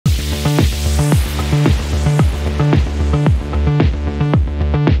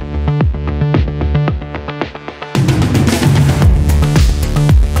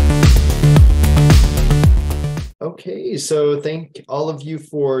So thank all of you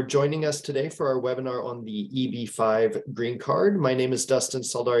for joining us today for our webinar on the EB-5 green card. My name is Dustin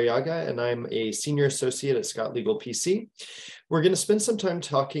Saldarriaga, and I'm a senior associate at Scott Legal PC. We're going to spend some time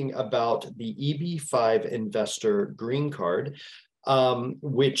talking about the EB-5 investor green card,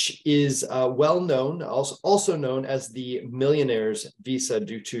 which is well known, also known as the millionaire's visa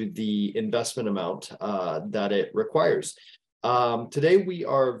due to the investment amount that it requires. Today, we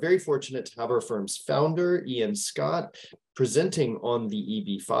are very fortunate to have our firm's founder, Ian Scott, presenting on the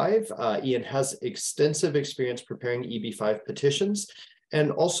EB-5. Ian has extensive experience preparing EB-5 petitions,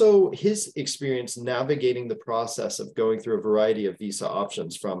 and also his experience navigating the process of going through a variety of visa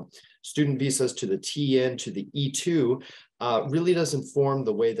options, from student visas to the TN to the E2, really does inform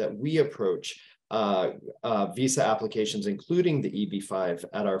the way that we approach visa applications, including the EB-5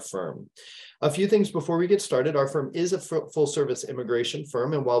 at our firm. A few things before we get started. Our firm is a full-service immigration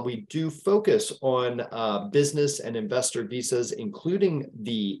firm, and while we do focus on business and investor visas, including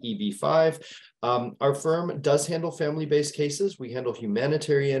the EB-5, our firm does handle family-based cases. We handle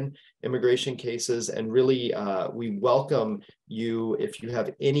humanitarian immigration cases, and really we welcome you if you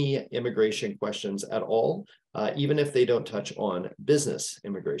have any immigration questions at all, even if they don't touch on business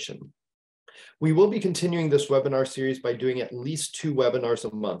immigration. We will be continuing this webinar series by doing at least 2 webinars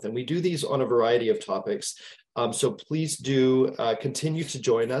a month, and we do these on a variety of topics. So please do continue to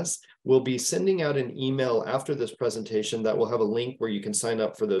join us. We'll be sending out an email after this presentation that will have a link where you can sign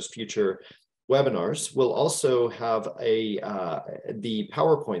up for those future webinars. We'll also have the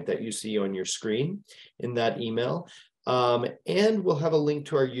PowerPoint that you see on your screen in that email, and we'll have a link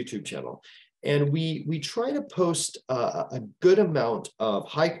to our YouTube channel. And we try to post a good amount of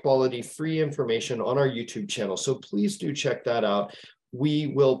high quality free information on our YouTube channel. So please do check that out. We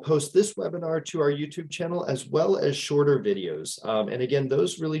will post this webinar to our YouTube channel as well as shorter videos. And again,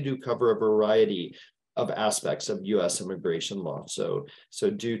 those really do cover a variety of aspects of US immigration law. So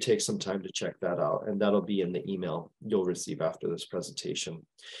do take some time to check that out, and that'll be in the email you'll receive after this presentation.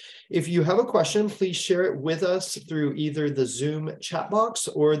 If you have a question, please share it with us through either the Zoom chat box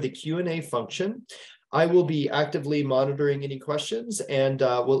or the Q&A function. I will be actively monitoring any questions, and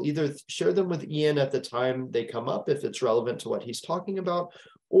we'll either share them with Ian at the time they come up if it's relevant to what he's talking about,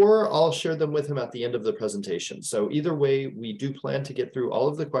 or I'll share them with him at the end of the presentation. So either way, we do plan to get through all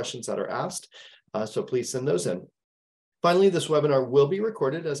of the questions that are asked, so please send those in. Finally, this webinar will be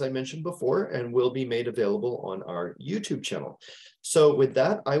recorded, as I mentioned before, and will be made available on our YouTube channel. So with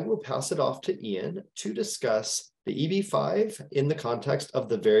that, I will pass it off to Ian to discuss the EB-5 in the context of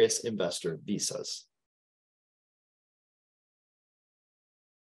the various investor visas.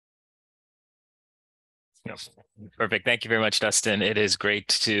 Perfect. Thank you very much, Dustin. It is great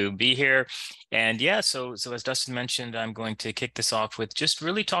to be here. And yeah, so as Dustin mentioned, I'm going to kick this off with just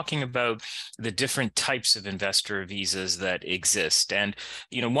really talking about the different types of investor visas that exist. And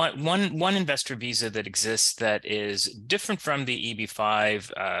you know, one investor visa that exists that is different from the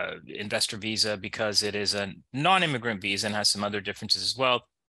EB-5 investor visa, because it is a non-immigrant visa and has some other differences as well,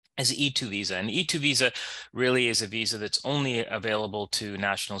 as E2 visa. And E2 visa really is a visa that's only available to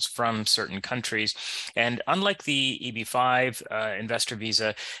nationals from certain countries. And unlike the EB-5 investor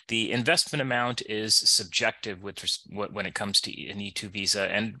visa, the investment amount is subjective when it comes to an E2 visa.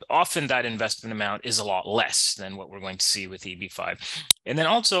 And often that investment amount is a lot less than what we're going to see with EB-5. And then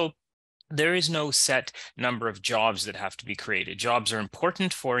also, there is no set number of jobs that have to be created. Jobs are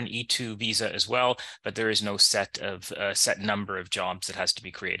important for an E2 visa as well, but there is no set number of jobs that has to be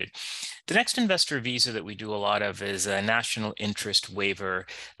created. The next investor visa that we do a lot of is a national interest waiver,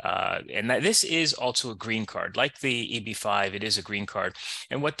 and this is also a green card. Like the EB-5, it is a green card.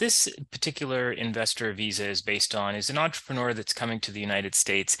 And what this particular investor visa is based on is an entrepreneur that's coming to the United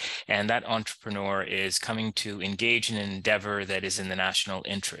States, and that entrepreneur is coming to engage in an endeavor that is in the national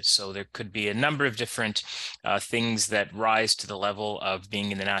interest. So there could be a number of different things that rise to the level of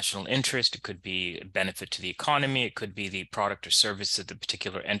being in the national interest. It could be a benefit to the economy. It could be the product or service that the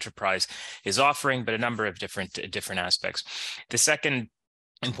particular enterprise is offering, but a number of different aspects. The second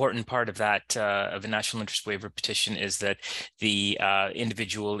important part of that of a national interest waiver petition is that the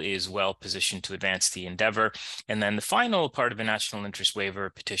individual is well positioned to advance the endeavor. And then the final part of a national interest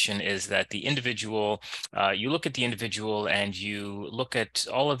waiver petition is that the individual, you look at the individual and you look at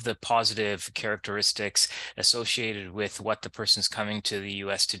all of the positive characteristics associated with what the person's coming to the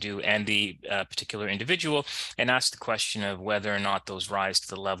US to do and the particular individual, and ask the question of whether or not those rise to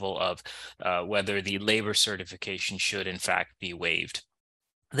the level of whether the labor certification should in fact be waived.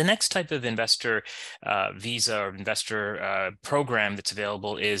 The next type of investor visa or investor program that's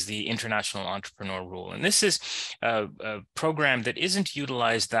available is the International Entrepreneur Rule. And this is a program that isn't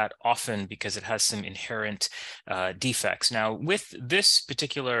utilized that often because it has some inherent defects. Now, with this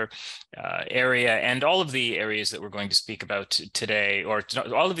particular area and all of the areas that we're going to speak about today, or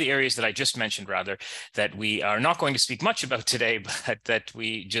all of the areas that I just mentioned, rather, that we are not going to speak much about today, but that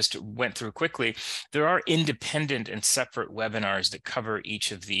we just went through quickly, there are independent and separate webinars that cover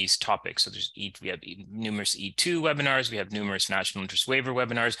each of these topics. So we have numerous E2 webinars, we have numerous national interest waiver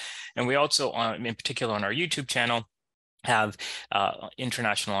webinars, and we also, in particular on our YouTube channel, have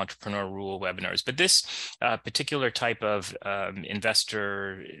international entrepreneur rule webinars. But this particular type of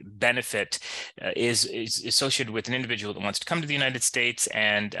investor benefit is associated with an individual that wants to come to the United States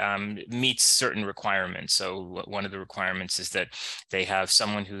and meets certain requirements. So one of the requirements is that they have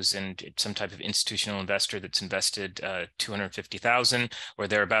someone who's in some type of institutional investor that's invested 250,000 or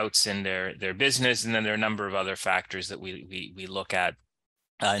thereabouts in their business. And then there are a number of other factors that we look at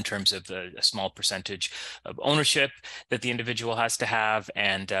in terms of a small percentage of ownership that the individual has to have,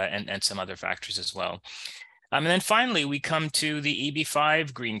 and some other factors as well. And then finally, we come to the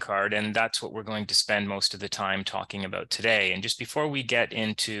EB-5 green card, and that's what we're going to spend most of the time talking about today. And just before we get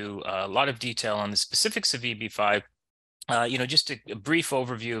into a lot of detail on the specifics of EB-5, just a brief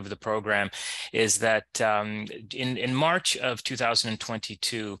overview of the program is that in March of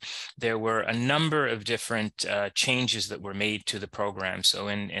 2022, there were a number of different changes that were made to the program. So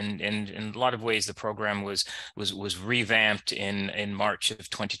in a lot of ways, the program was revamped in March of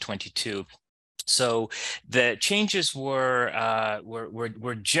 2022. So the changes were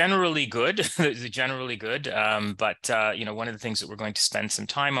generally good, generally good. But one of the things that we're going to spend some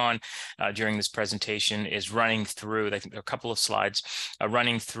time on during this presentation is running through, I think there are a couple of slides,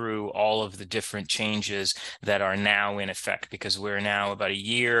 running through all of the different changes that are now in effect, because we're now about a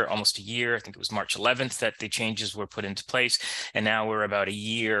year, almost a year. I think it was March 11th that the changes were put into place, and now we're about a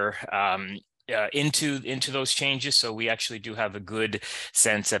year into those changes. So we actually do have a good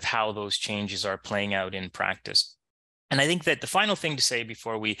sense of how those changes are playing out in practice. And I think that the final thing to say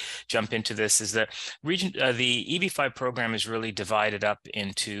before we jump into this is that the EB-5 program is really divided up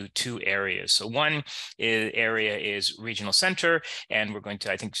into two areas. So one area is regional center, and we're going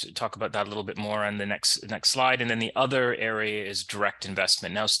to, I think, talk about that a little bit more on the next slide. And then the other area is direct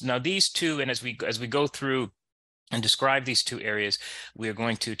investment. Now these two, and as we go through and describe these two areas, we are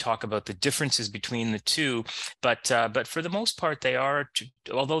going to talk about the differences between the two, but for the most part, they are,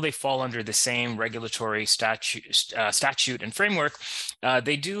 although they fall under the same regulatory statute and framework,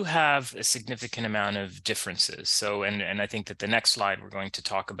 they do have a significant amount of differences. So, and I think that the next slide, we're going to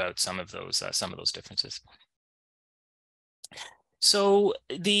talk about some of those differences. So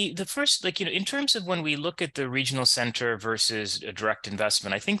the first, in terms of when we look at the regional center versus a direct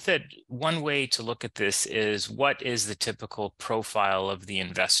investment, I think that one way to look at this is what is the typical profile of the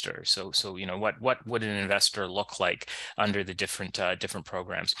investor. So what would an investor look like under the different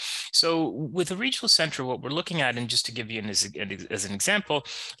programs? So with a regional center, what we're looking at, and just to give you as an example,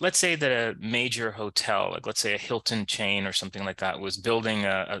 let's say that a major hotel, like let's say a Hilton chain or something like that, was building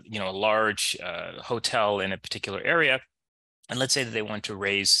a large hotel in a particular area. And let's say that they want to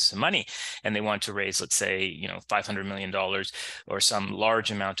raise some money, and they want to raise, let's say, $500 million or some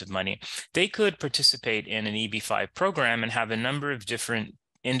large amount of money. They could participate in an EB-5 program and have a number of different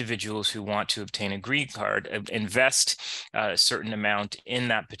individuals who want to obtain a green card invest a certain amount in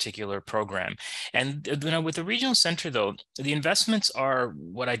that particular program. And with the regional center, though, the investments are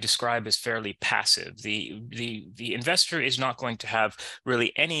what I describe as fairly passive. The investor is not going to have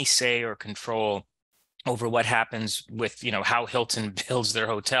really any say or control over what happens with, how Hilton builds their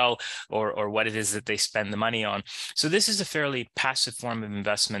hotel or what it is that they spend the money on. So this is a fairly passive form of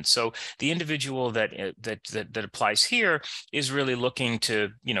investment. So the individual that applies here is really looking to,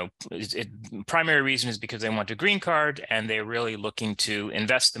 primary reason is because they want a green card, and they're really looking to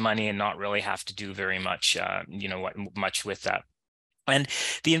invest the money and not really have to do very much, much with that. And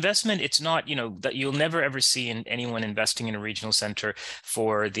the investment, it's not, that you'll never ever see anyone investing in a regional center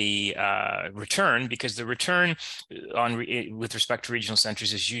for the return, because the return with respect to regional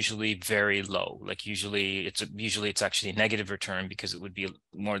centers is usually very low. Like usually it's actually a negative return, because it would be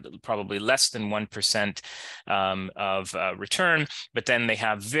probably less than 1% of return. But then they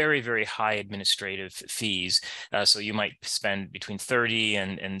have very, very high administrative fees. So you might spend between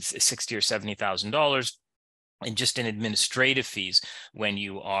 $30,000 and $60,000 or $70,000 and just in administrative fees when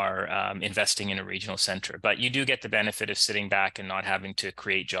you are investing in a regional center. But you do get the benefit of sitting back and not having to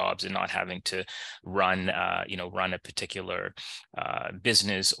create jobs and not having to run, run a particular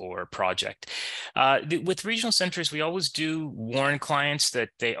business or project. With regional centers, we always do warn clients that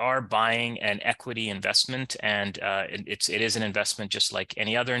they are buying an equity investment, and it is an investment just like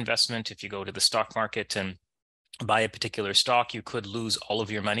any other investment. If you go to the stock market and buy a particular stock, you could lose all of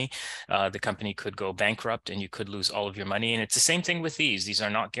your money. The company could go bankrupt and you could lose all of your money. And it's the same thing with these. These are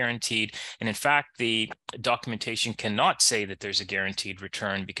not guaranteed. And in fact, the documentation cannot say that there's a guaranteed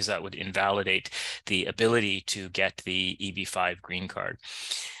return, because that would invalidate the ability to get the EB-5 green card.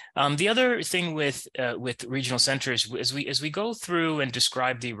 The other thing with regional centers, as we go through and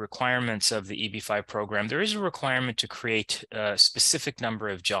describe the requirements of the EB-5 program, there is a requirement to create a specific number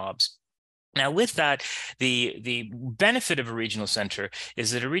of jobs. Now, with that, the benefit of a regional center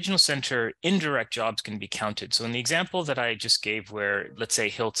is that a regional center indirect jobs can be counted. So in the example that I just gave, where let's say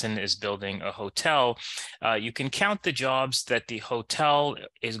Hilton is building a hotel, you can count the jobs that the hotel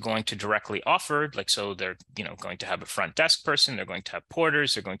is going to directly offer. Like, so they're going to have a front desk person, they're going to have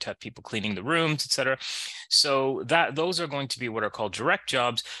porters, they're going to have people cleaning the rooms, etc. So those are going to be what are called direct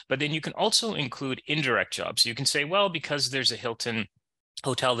jobs. But then you can also include indirect jobs. So you can say, well, because there's a Hilton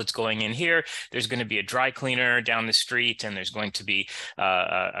hotel that's going in here, there's going to be a dry cleaner down the street, and there's going to be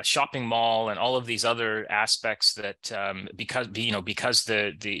a shopping mall and all of these other aspects that because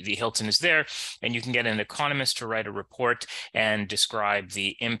the Hilton is there, and you can get an economist to write a report and describe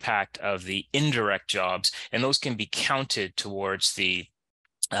the impact of the indirect jobs, and those can be counted towards the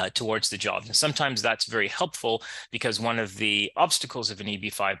job. And sometimes that's very helpful, because one of the obstacles of an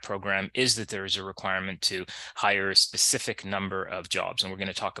EB-5 program is that there is a requirement to hire a specific number of jobs. And we're going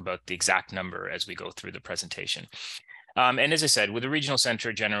to talk about the exact number as we go through the presentation. And as I said, with a regional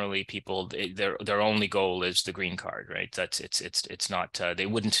center, generally people, their only goal is the green card, right? It's not, they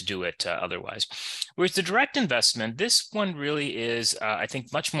wouldn't do it otherwise. Whereas the direct investment, this one really is, I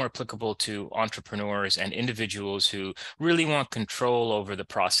think, much more applicable to entrepreneurs and individuals who really want control over the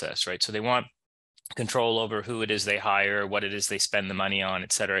process, right? So they want control over who it is they hire, what it is they spend the money on,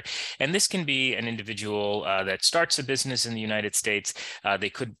 et cetera. And this can be an individual that starts a business in the United States. They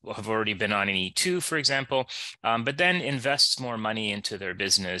could have already been on an E2, for example, but then invests more money into their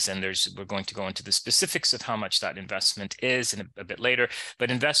business. And we're going to go into the specifics of how much that investment is in a bit later, but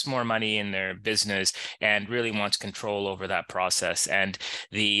invests more money in their business and really wants control over that process. And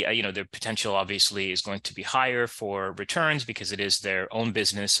the potential obviously is going to be higher for returns, because it is their own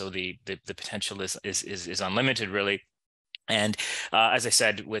business. So the potential is unlimited, really. And as I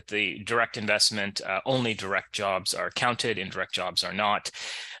said, with the direct investment, only direct jobs are counted, indirect jobs are not.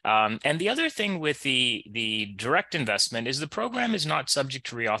 And the other thing with the direct investment is the program is not subject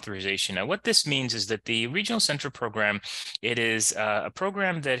to reauthorization. Now, what this means is that the Regional Center program, it is a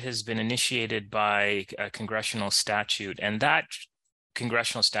program that has been initiated by a congressional statute, and that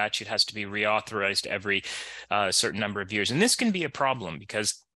congressional statute has to be reauthorized every certain number of years. And this can be a problem,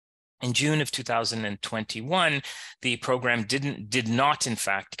 because in June of 2021, the program did not, in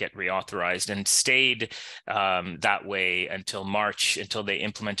fact, get reauthorized, and stayed that way until March, until they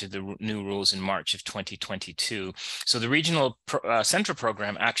implemented the new rules in March of 2022. So the Regional Center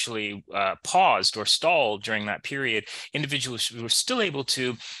program actually paused or stalled during that period. Individuals were still able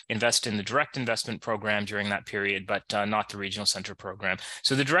to invest in the direct investment program during that period, but not the Regional Center program.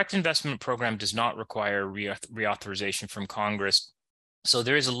 So the direct investment program does not require reauthorization from Congress. So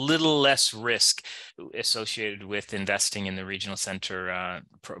there is a little less risk associated with investing in the regional center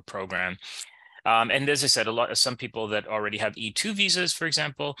program. And as I said, some people that already have E2 visas, for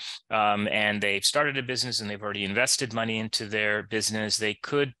example, and they've started a business and they've already invested money into their business, they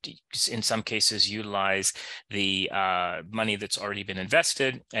could, in some cases, utilize the money that's already been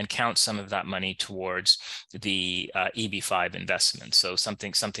invested and count some of that money towards the EB-5 investment. So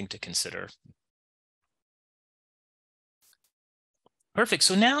something to consider. Perfect.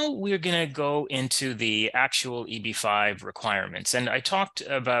 So now we're going to go into the actual EB-5 requirements. And I talked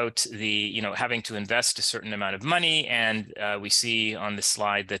about the, having to invest a certain amount of money. And we see on the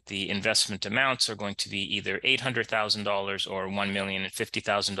slide that the investment amounts are going to be either $800,000 or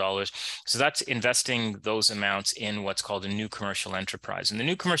 $1,050,000. So that's investing those amounts in what's called a new commercial enterprise. And the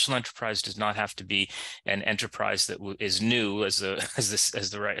new commercial enterprise does not have to be an enterprise that is new, as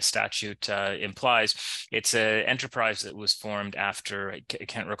the statute implies. It's an enterprise that was formed after, I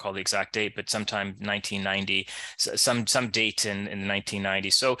can't recall the exact date, but sometime 1990, some date in the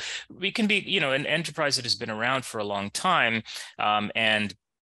 1990s. So we can be, an enterprise that has been around for a long time, and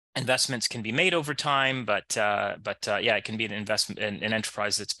investments can be made over time, but yeah, it can be an investment, an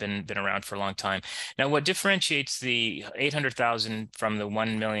enterprise that's been around for a long time. Now, what differentiates the 800,000 from the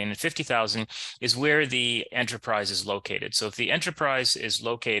 1,050,000 is where the enterprise is located. So if the enterprise is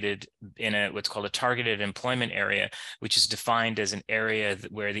located in what's called a targeted employment area, which is defined as an area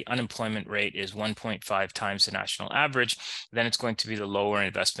where the unemployment rate is 1.5 times the national average, then it's going to be the lower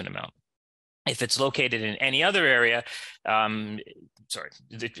investment amount. If it's located in any other area,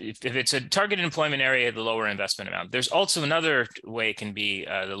 if it's a targeted employment area, the lower investment amount. There's also another way it can be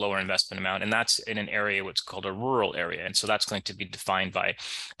the lower investment amount, and that's in an area what's called a rural area. And so that's going to be defined by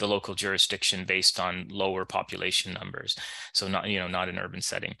the local jurisdiction based on lower population numbers. So not an urban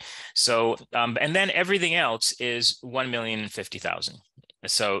setting. So, and then everything else is 1,050,000.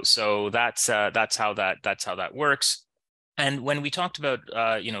 So that's how that works. And when we talked about,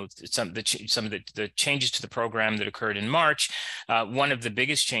 some of the changes to the program that occurred in March, one of the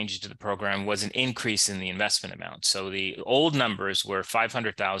biggest changes to the program was an increase in the investment amount. So the old numbers were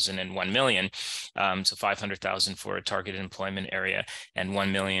 500,000 and 1 million. So 500,000 for a targeted employment area and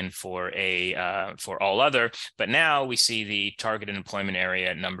 1 million for all other. But now we see the targeted employment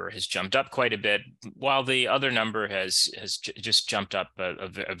area number has jumped up quite a bit, while the other number has just jumped up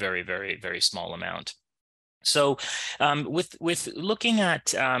a very, very, very small amount. So with looking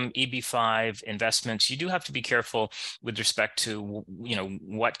at EB-5 investments, you do have to be careful with respect to,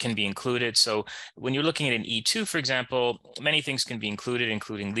 what can be included. So when you're looking at an E2, for example, many things can be included,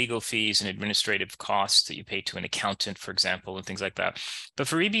 including legal fees and administrative costs that you pay to an accountant, for example, and things like that. But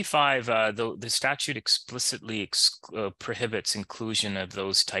for EB-5, the statute explicitly prohibits inclusion of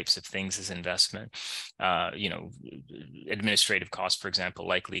those types of things as investment, administrative costs, for example,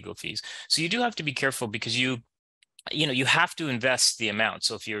 like legal fees. So you do have to be careful because you have to invest the amount.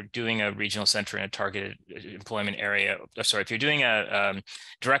 So if you're doing a regional center in a targeted employment area, if you're doing a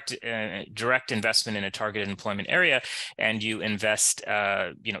direct investment in a targeted employment area, and you invest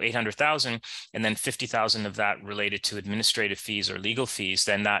 800,000, and then 50,000 of that related to administrative fees or legal fees,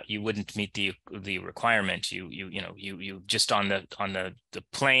 then that you wouldn't meet the requirement. You just on the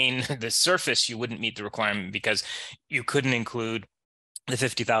plane, the surface, you wouldn't meet the requirement because you couldn't include the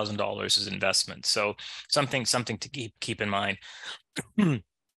 $50,000 as investment. So something to keep in mind.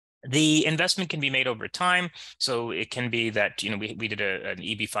 The investment can be made over time. So it can be that, we did an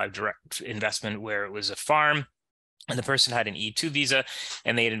EB-5 direct investment where it was a farm, and the person had an E2 visa,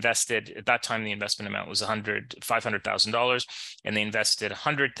 and they had invested, at that time, the investment amount was $500,000, and they invested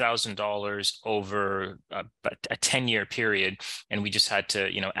 $100,000 over a 10-year period. And we just had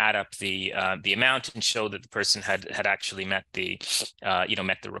to, add up the amount and show that the person had actually met the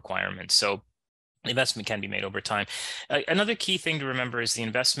requirements. So investment can be made over time. Another key thing to remember is the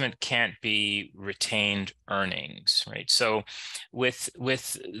investment can't be retained earnings, right? So what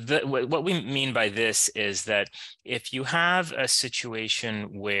we mean by this is that if you have a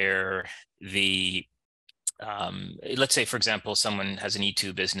situation where let's say, for example, someone has an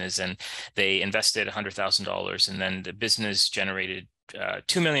E2 business and they invested $100,000, and then the business generated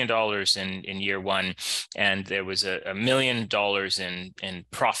 $2 million in year one, and there was $1 million in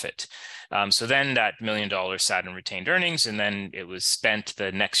profit. So then that $1 million sat in retained earnings, and then it was spent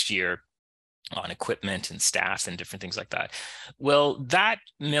the next year on equipment and staff and different things like that. Well, that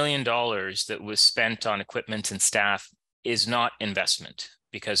 $1 million that was spent on equipment and staff is not investment,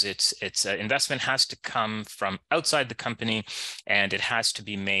 because it's investment has to come from outside the company, and it has to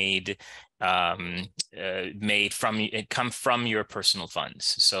be made from your personal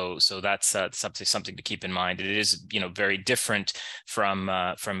funds. So that's something to keep in mind. It is very different from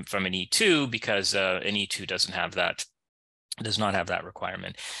an E2, because an E2 does not have that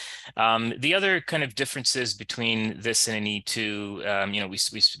requirement. The other kind of differences between this and an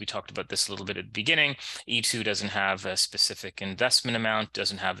E2, we talked about this a little bit at the beginning. E2 doesn't have a specific investment amount,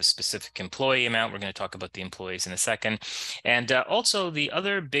 doesn't have a specific employee amount. We're going to talk about the employees in a second. And also the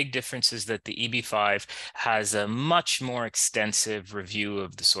other big difference is that the EB-5 has a much more extensive review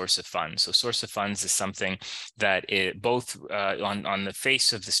of the source of funds. So source of funds is something that both on the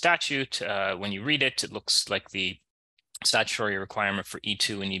face of the statute, when you read it, it looks like the statutory requirement for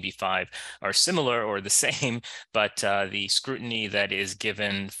E2 and EB-5 are similar or the same, but the scrutiny that is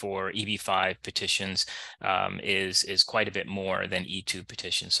given for EB-5 petitions is quite a bit more than E2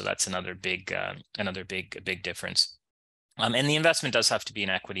 petitions. So that's another big difference. And the investment does have to be an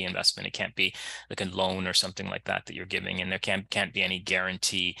equity investment. It can't be like a loan or something like that you're giving, and there can't be any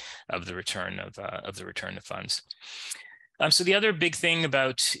guarantee of the return of funds. So the other big thing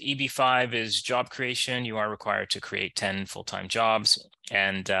about EB-5 is job creation. You are required to create 10 full-time jobs,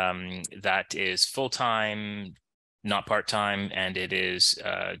 and that is full-time not part-time, and it is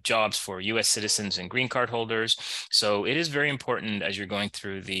jobs for U.S. citizens and green card holders. So it is very important as you're going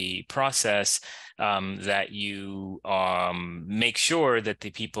through the process that you make sure that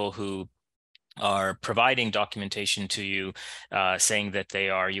the people who are providing documentation to you saying that they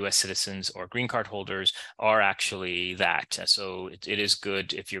are U.S. citizens or green card holders are actually that. So it is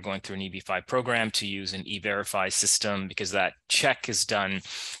good if you're going through an EB-5 program to use an E-Verify system, because that check is done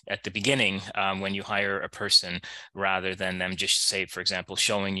at the beginning when you hire a person, rather than them just, say, for example,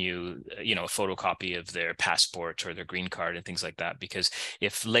 showing you, a photocopy of their passport or their green card and things like that. Because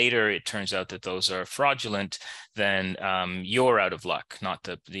if later it turns out that those are fraudulent, then you're out of luck, not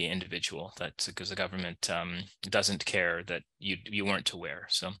the individual. That's because the government doesn't care that you weren't aware.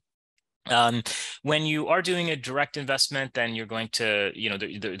 So when you are doing a direct investment, then you're going to,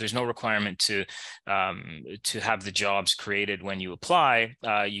 there's no requirement to have the jobs created when you apply.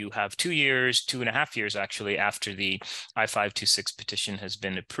 You have 2 years, 2.5 years actually, after the I-526 petition has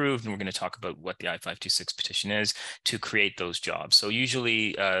been approved, and we're going to talk about what the I-526 petition is, to create those jobs. So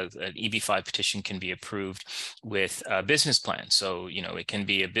usually an EB-5 petition can be approved with a business plan. So, it can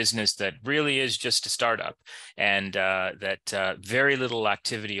be a business that really is just a startup, and that very little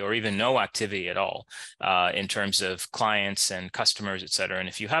activity or even no activity at all in terms of clients and customers, et cetera. And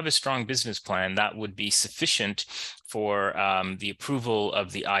if you have a strong business plan, that would be sufficient for the approval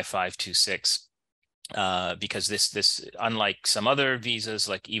of the I-526. Because this, unlike some other visas,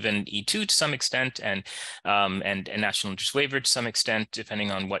 like even E2 to some extent, and national interest waiver to some extent,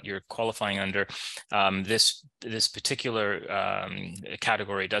 depending on what you're qualifying under, this particular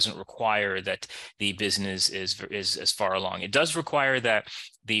category doesn't require that the business is as far along. It does require that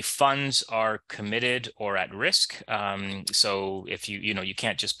the funds are committed or at risk. So if you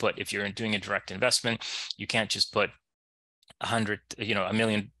can't just put, if you're doing a direct investment, you can't just put $1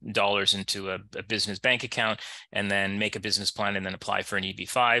 million into a business bank account and then make a business plan and then apply for an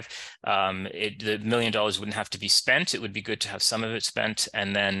EB-5. The $1 million wouldn't have to be spent. It would be good to have some of it spent,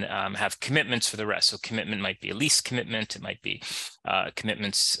 and then have commitments for the rest. So commitment might be a lease commitment. It might be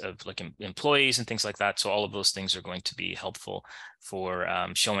commitments of like employees and things like that. So all of those things are going to be helpful for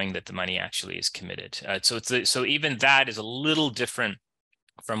showing that the money actually is committed. So even that is a little different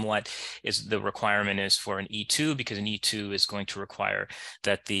from what is the requirement is for an E2, because an E2 is going to require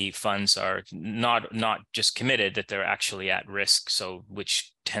that the funds are not just committed, that they're actually at risk. So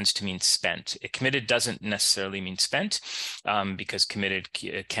which tends to mean spent. Committed doesn't necessarily mean spent, because committed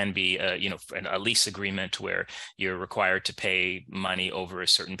can be a lease agreement where you're required to pay money over a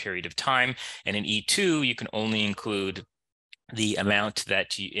certain period of time. And in E2, you can only include the amount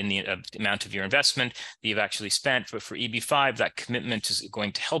that in the amount of your investment that you've actually spent. But for EB-5, that commitment is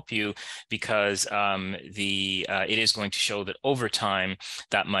going to help you, because it is going to show that over time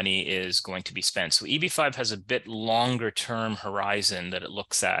that money is going to be spent. So EB-5 has a bit longer term horizon that it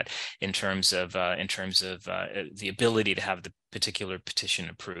looks at in terms of the ability to have the particular petition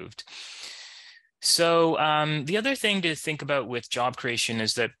approved. So the other thing to think about with job creation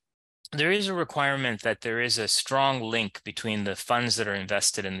is that there is a requirement that there is a strong link between the funds that are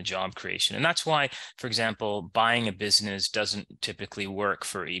invested in the job creation. And that's why, for example, buying a business doesn't typically work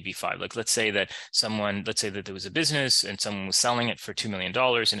for EB-5. Like, let's say that there was a business and someone was selling it for $2 million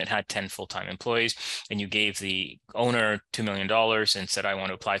and it had 10 full-time employees, and you gave the owner $2 million and said, I want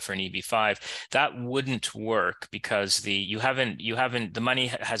to apply for an EB-5. That wouldn't work, because the money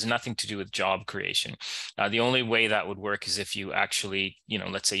has nothing to do with job creation. The only way that would work is if you actually,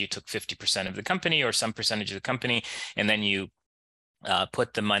 let's say you took 50% of the company or some percentage of the company, and then you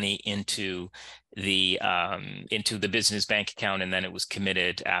put the money into the business bank account, and then it was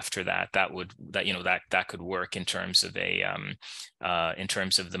committed after that. That could work in terms of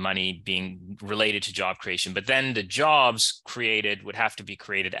the money being related to job creation. But then the jobs created would have to be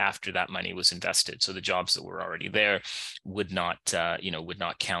created after that money was invested. So the jobs that were already there would not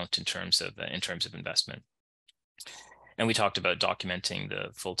count in terms of investment. And we talked about documenting the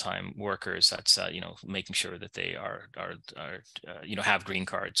full-time workers. That's making sure that they are have green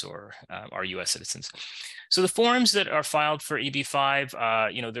cards or are U.S. citizens. So the forms that are filed for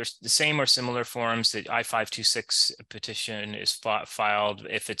EB-5, there's the same or similar forms. The I-526 petition is filed.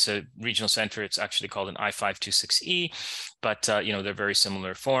 If it's a regional center, it's actually called an I-526E, but they're very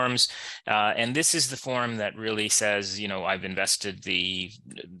similar forms. And this is the form that really says, I've invested the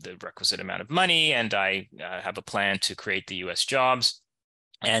requisite amount of money, and I have a plan to create the U.S. jobs.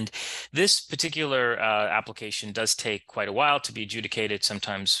 And this particular application does take quite a while to be adjudicated,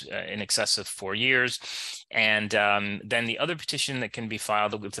 sometimes in excess of 4 years. And then the other petition that can be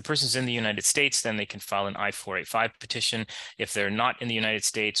filed, if the person's in the United States, then they can file an I-485 petition. If they're not in the United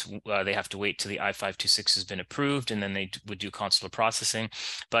States, they have to wait till the I-526 has been approved, and then they would do consular processing.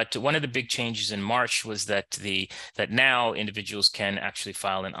 But one of the big changes in March was that now individuals can actually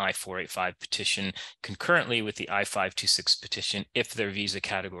file an I-485 petition concurrently with the I-526 petition if their visa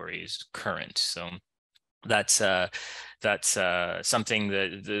category is current. So that's something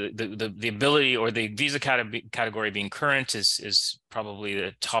that the ability, or the visa category being current is probably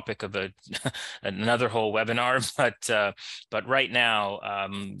the topic of another whole webinar. But right now,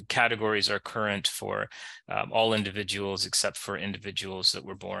 categories are current for all individuals except for individuals that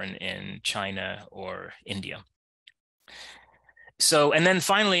were born in China or India. So, and then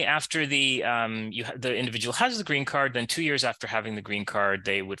finally, after the individual has the green card, then 2 years after having the green card,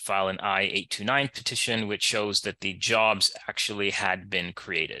 they would file an I-829 petition, which shows that the jobs actually had been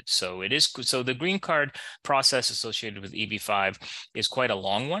created. So the green card process associated with EB-5 is quite a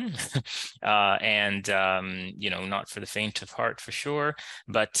long one, and not for the faint of heart for sure.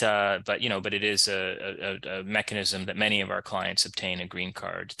 But it is a mechanism that many of our clients obtain a green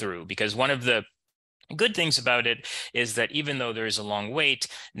card through, because one of the good things about it is that even though there is a long wait,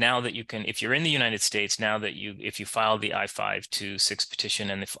 now that you can, if you're in the United States, now that if you file the I-526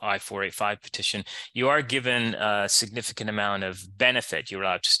 petition and the I-485 petition, you are given a significant amount of benefit. You're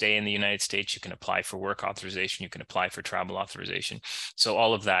allowed to stay in the United States. You can apply for work authorization. You can apply for travel authorization. So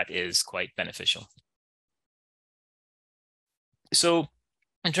all of that is quite beneficial. So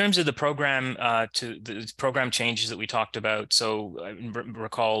in terms of the program, to the program changes that we talked about, so I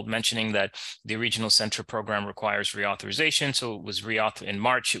recall mentioning that the Regional Center program requires reauthorization. So it was in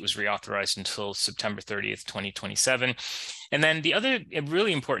March, it was reauthorized until September 30th, 2027. And then the other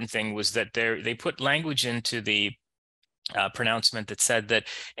really important thing was that they put language into the pronouncement that said that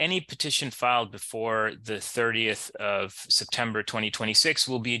any petition filed before the 30th of September 2026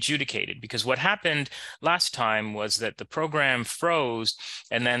 will be adjudicated, because what happened last time was that the program froze,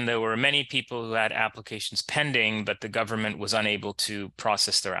 and then there were many people who had applications pending, but the government was unable to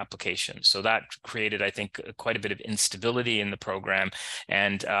process their applications. So that created, I think, quite a bit of instability in the program,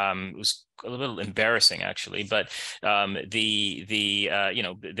 and it was a little embarrassing actually, but they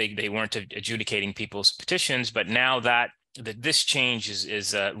weren't adjudicating people's petitions. But now that this change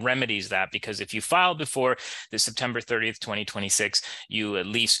remedies that, because if you file before the September 30th, 2026, you at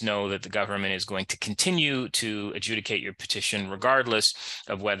least know that the government is going to continue to adjudicate your petition regardless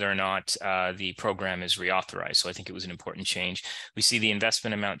of whether or not the program is reauthorized. So I think it was an important change. We see the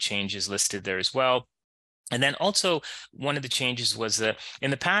investment amount changes listed there as well. And then also, one of the changes was that in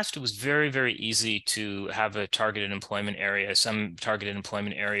the past, it was very, very easy to have a targeted employment area. Some targeted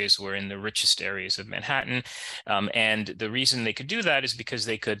employment areas were in the richest areas of Manhattan. And the reason they could do that is because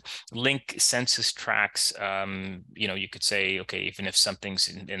they could link census tracts. You could say, okay, even if something's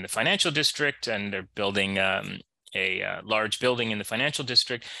in the financial district and they're building a large building in the financial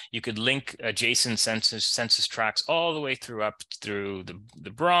district, you could link adjacent census tracts all the way through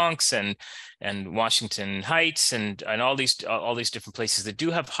the Bronx and Washington Heights and all these different places that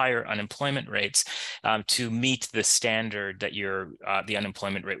do have higher unemployment rates, to meet the standard that the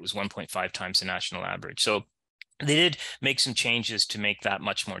unemployment rate was 1.5 times the national average. So they did make some changes to make that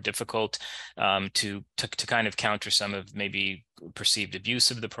much more difficult, to kind of counter some of maybe perceived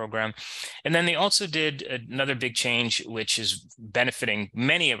abuse of the program. And then they also did another big change, which is benefiting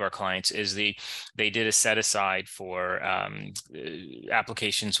many of our clients, is they did a set aside for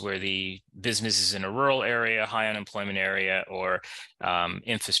applications where the business is in a rural area, high unemployment area, or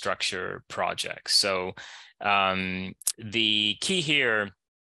infrastructure projects. So the key here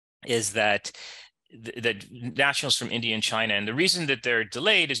is that nationals from India and China, and the reason that they're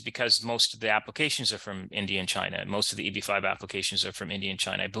delayed is because most of the applications are from India and China. Most of the EB-5 applications are from India and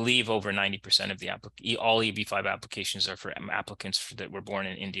China. I believe over 90% of all EB-5 applications are for applicants that were born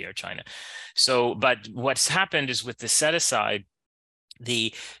in India or China. So, but what's happened is with the set aside,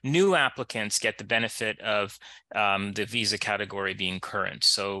 the new applicants get the benefit of the visa category being current.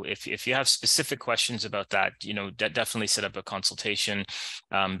 So if you have specific questions about that, definitely set up a consultation,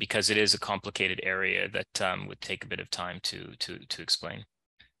 because it is a complicated area that would take a bit of time to explain.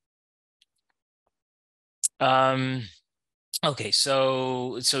 Okay,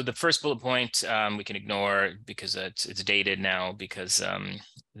 so the first bullet point we can ignore because it's dated now, because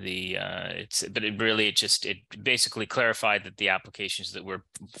it basically clarified that the applications that were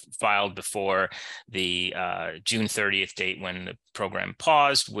filed before the June 30th date, when the program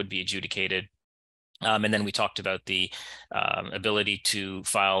paused, would be adjudicated. And then we talked about the ability to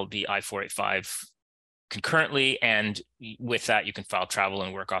file the I-485 concurrently, and with that you can file travel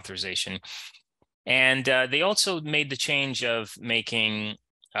and work authorization And they also made the change of making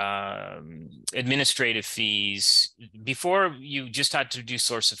administrative fees. Before, you just had to do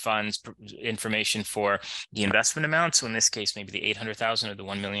source of funds information for the investment amount. So in this case, maybe the 800,000 or the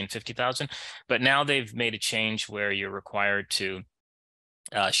 1,050,000. But now they've made a change where you're required to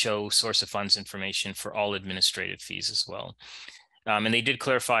show source of funds information for all administrative fees as well. And they did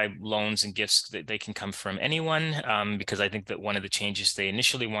clarify loans and gifts that they can come from anyone, because I think that one of the changes they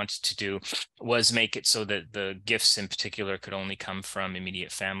initially wanted to do was make it so that the gifts in particular could only come from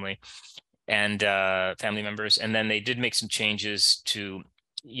immediate family and family members. And then they did make some changes to,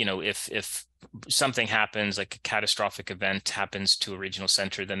 if something happens, like a catastrophic event happens to a regional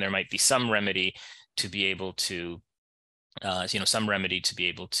center, then there might be some remedy to be able to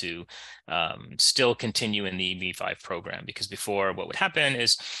still continue in the EB-5 program. Because before, what would happen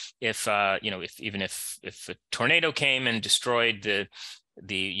is if a tornado came and destroyed the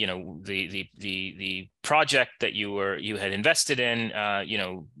project that you had invested in,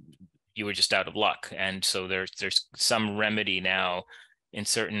 you were just out of luck. And so there's some remedy now in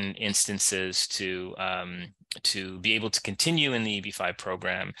certain instances to be able to continue in the EB-5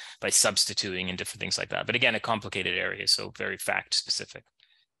 program by substituting and different things like that. But again, a complicated area, so very fact specific.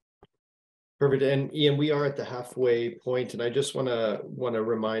 Perfect. And Ian, we are at the halfway point, and I just want to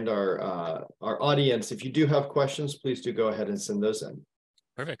remind our audience, if you do have questions, please do go ahead and send those in.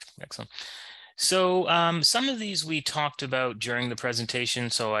 Perfect. Excellent. So some of these we talked about during the presentation,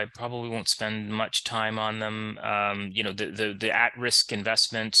 so I probably won't spend much time on them. The at-risk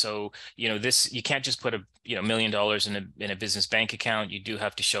investment. So, this, you can't just put $1 million in a business bank account. You do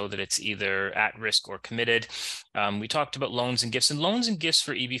have to show that it's either at risk or committed. We talked about loans and gifts, and loans and gifts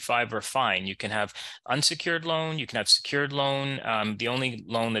for EB-5 are fine. You can have unsecured loan, you can have secured loan. The only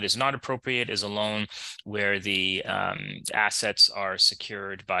loan that is not appropriate is a loan where the assets are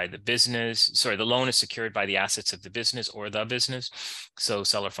secured by the business. Sorry, the loan is secured by the assets of the business or the business. So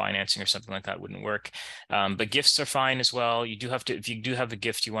seller financing or something like that wouldn't work. But gifts are fine as well. You do have to, if you do have a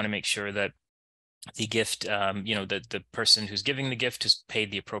gift, you want to make sure that the gift, the person who's giving the gift has paid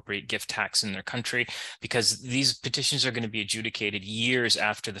the appropriate gift tax in their country, because these petitions are going to be adjudicated years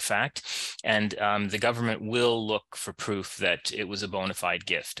after the fact, and the government will look for proof that it was a bona fide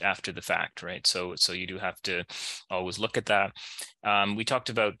gift after the fact, right? So you do have to always look at that. We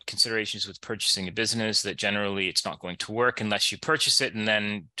talked about considerations with purchasing a business, that generally it's not going to work unless you purchase it and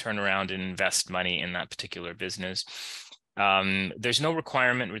then turn around and invest money in that particular business. There's no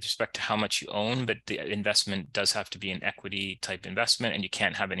requirement with respect to how much you own, but the investment does have to be an equity type investment, and you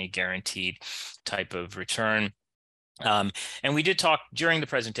can't have any guaranteed type of return. And we did talk during the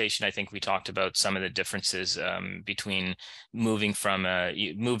presentation, I think we talked about some of the differences between moving from an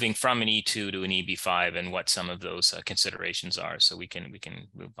E2 to an EB-5 and what some of those considerations are. So we can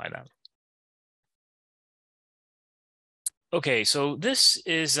move by that. Okay, so this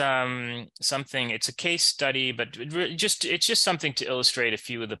is something, it's a case study, but it's just something to illustrate a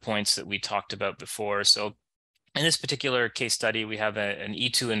few of the points that we talked about before. So in this particular case study, we have an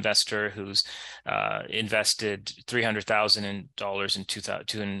E2 investor who's invested $300,000 in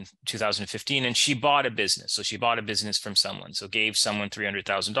 2015, and she bought a business. So she bought a business from someone. So gave someone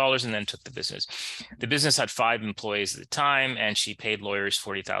 $300,000 and then took the business. The business had 5 employees at the time, and she paid lawyers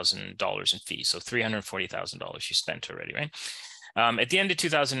 $40,000 in fees. So $340,000 she spent already, right? At the end of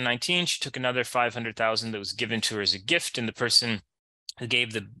 2019, she took another $500,000 that was given to her as a gift, and the person who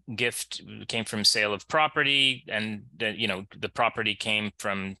gave the gift came from sale of property, and the property came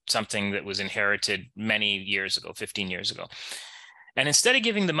from something that was inherited many years ago, 15 years ago. And instead of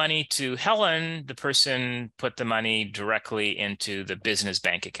giving the money to Helen, the person put the money directly into the business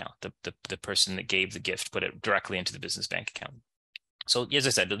bank account. The person that gave the gift put it directly into the business bank account. So as I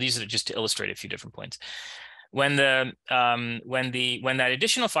said, these are just to illustrate a few different points. When that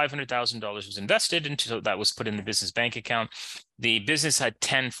additional $500,000 was invested into, that was put in the business bank account, the business had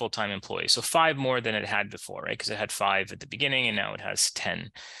 10 full-time employees, so 5 more than it had before, right? Because it had 5 at the beginning, and now it has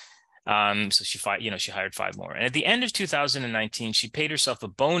 10. So she hired 5 more, and at the end of 2019, she paid herself a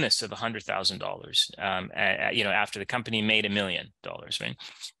bonus of $100,000. After the company made $1 million, right?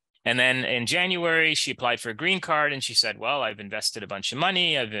 And then in January, she applied for a green card, and she said, well, I've invested a bunch of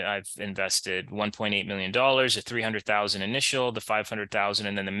money. I've invested $1.8 million, a $300,000 initial, the $500,000,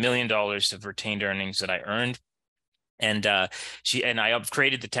 and then $1 million of retained earnings that I earned. And I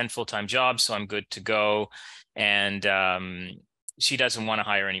upgraded the 10 full-time jobs, so I'm good to go. And she doesn't want to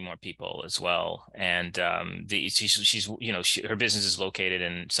hire any more people as well. And her business is located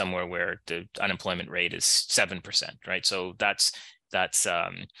in somewhere where the unemployment rate is 7%, right? So that's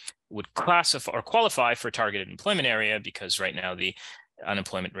would classify or qualify for targeted employment area, because right now the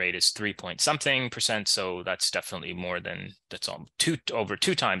unemployment rate is 3 point something percent. So that's definitely more than, that's over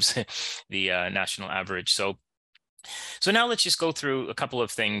two times the national average. So now let's just go through a couple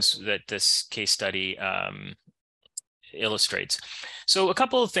of things that this case study illustrates. So a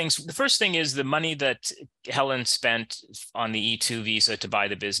couple of things. The first thing is the money that Helen spent on the E2 visa to buy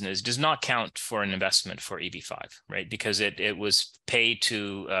the business does not count for an investment for EB-5, right? Because it was paid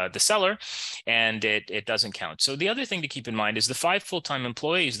to the seller, and it doesn't count. So the other thing to keep in mind is the 5 full-time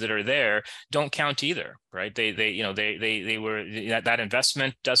employees that are there don't count either, right? They were, that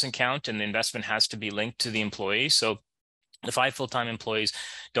investment doesn't count, and the investment has to be linked to the employee. So the 5 full-time employees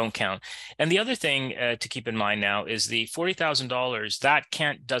don't count. And the other thing to keep in mind now is the $40,000 that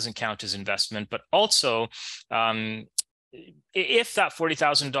doesn't count as investment, but also if that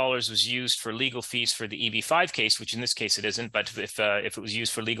 $40,000 was used for legal fees for the EB-5 case, which in this case it isn't, but if it was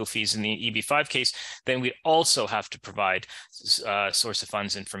used for legal fees in the EB-5 case, then we also have to provide source of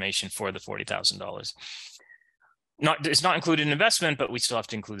funds information for the $40,000. It's not included in investment, but we still have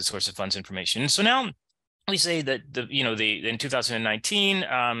to include the source of funds information. So now we say that in 2019,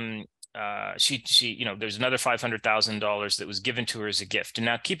 there's another $500,000 that was given to her as a gift. And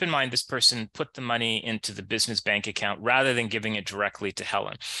now keep in mind, this person put the money into the business bank account rather than giving it directly to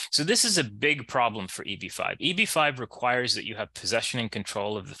Helen. So this is a big problem for EB-5. EB-5 requires that you have possession and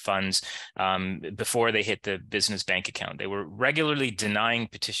control of the funds before they hit the business bank account. They were regularly denying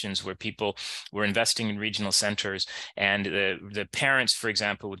petitions where people were investing in regional centers, and the parents, for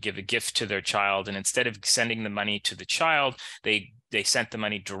example, would give a gift to their child, and instead of sending the money to the child, they sent the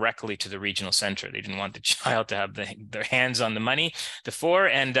money directly to the regional center. They didn't want the child to have their hands on the money before,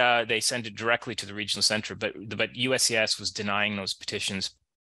 and they sent it directly to the regional center. But USCIS was denying those petitions,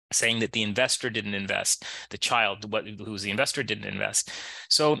 saying that the investor didn't invest, the child who's the investor didn't invest.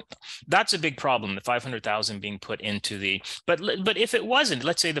 So that's a big problem, the $500,000 being put into the, but if it wasn't,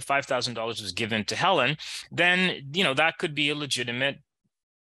 let's say the $5,000 was given to Helen, then that could be a legitimate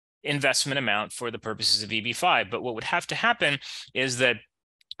investment amount for the purposes of EB-5. But what would have to happen is that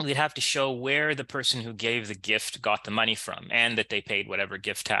we'd have to show where the person who gave the gift got the money from, and that they paid whatever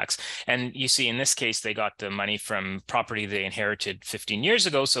gift tax. And you see, in this case, they got the money from property they inherited 15 years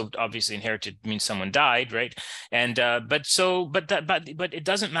ago. So obviously inherited means someone died, right? And but it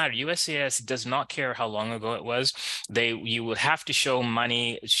doesn't matter. USCIS does not care how long ago it was. You would have to show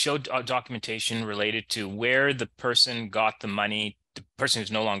documentation related to where the person got the money, the person who's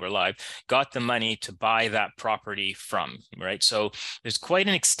no longer alive got the money to buy that property from, right? So there's quite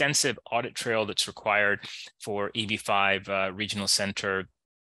an extensive audit trail that's required for EB-5 regional center.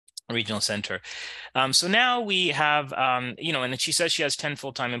 So now we have, and she says she has 10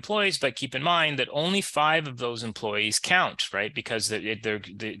 full-time employees, but keep in mind that only 5 of those employees count, right? Because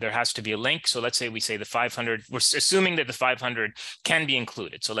there has to be a link. So let's say we say the 500, we're assuming that the 500 can be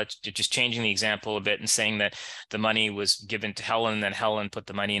included. So let's just changing the example a bit and saying that the money was given to Helen, and then Helen put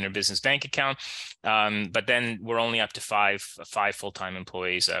the money in her business bank account. But then we're only up to five full-time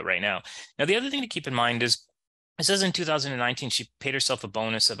employees right now. Now, the other thing to keep in mind is, it says in 2019, she paid herself a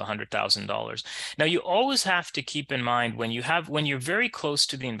bonus of $100,000. Now, you always have to keep in mind when you're very close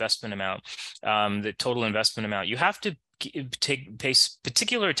to the investment amount, the total investment amount, you have to pay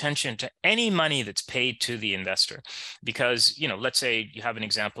particular attention to any money that's paid to the investor. Because, let's say you have an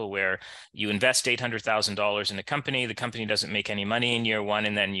example where you invest $800,000 in a company, the company doesn't make any money in year 1,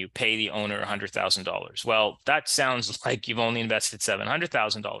 and then you pay the owner $100,000. Well, that sounds like you've only invested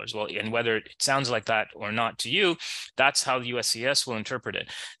 $700,000. Well, and whether it sounds like that or not to you, that's how the USCIS will interpret it,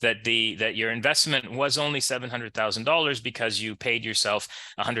 that your investment was only $700,000 because you paid yourself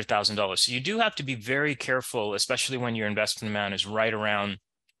 $100,000. So you do have to be very careful, especially when your investment amount is right around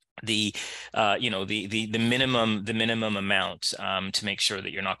the minimum amount, to make sure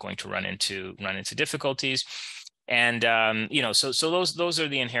that you're not going to run into difficulties. And so those are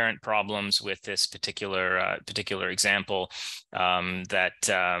the inherent problems with this particular example, that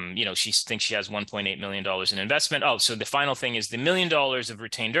she thinks she has $1.8 million in investment. Oh, so the final thing is the $1 million of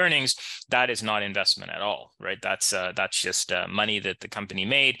retained earnings. That is not investment at all, right? That's just money that the company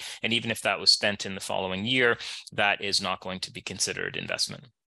made, and even if that was spent in the following year, that is not going to be considered investment.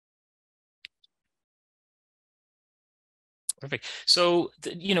 Perfect. So,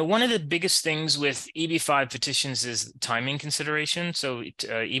 one of the biggest things with EB-5 petitions is timing consideration. So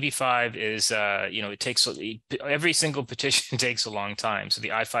EB-5 is, it takes, every single petition takes a long time. So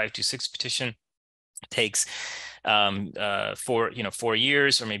the I-526 petition takes for 4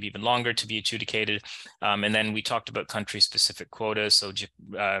 years or maybe even longer to be adjudicated. And then we talked about country-specific quotas. So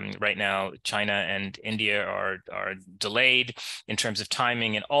right now, China and India are delayed in terms of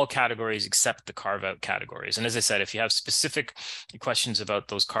timing in all categories except the carve-out categories. And as I said, if you have specific questions about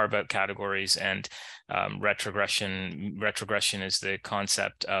those carve-out categories and retrogression is the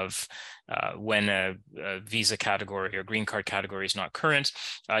concept of when a visa category or green card category is not current,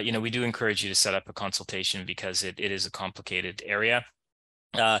 we do encourage you to set up a consultation because it is a complicated area.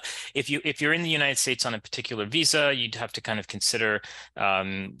 If you're in the United States on a particular visa, you'd have to kind of consider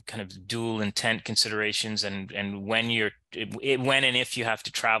kind of dual intent considerations and when and if you have to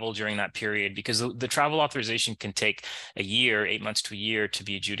travel during that period, because the travel authorization can take a year, 8 months to a year to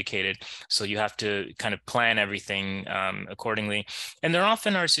be adjudicated. So you have to kind of plan everything accordingly. And there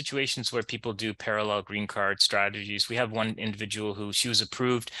often are situations where people do parallel green card strategies. We have one individual she was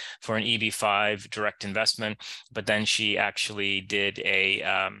approved for an EB-5 direct investment, but then she actually did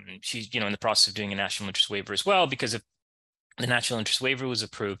she's in the process of doing a national interest waiver as well, because if the national interest waiver was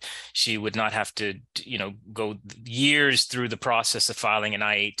approved, she would not have to, go years through the process of filing an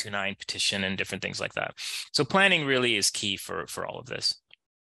I-829 petition and different things like that. So planning really is key for all of this.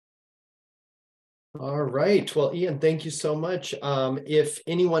 All right. Well, Ian, thank you so much. If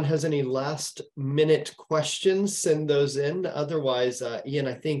anyone has any last minute questions, send those in. Otherwise, Ian,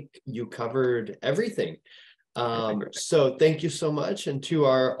 I think you covered everything. So thank you so much. And to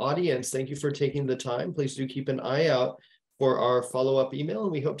our audience, thank you for taking the time. Please do keep an eye out for our follow-up email,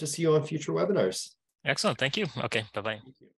 and we hope to see you on future webinars. Excellent. Thank you. Okay. Bye-bye.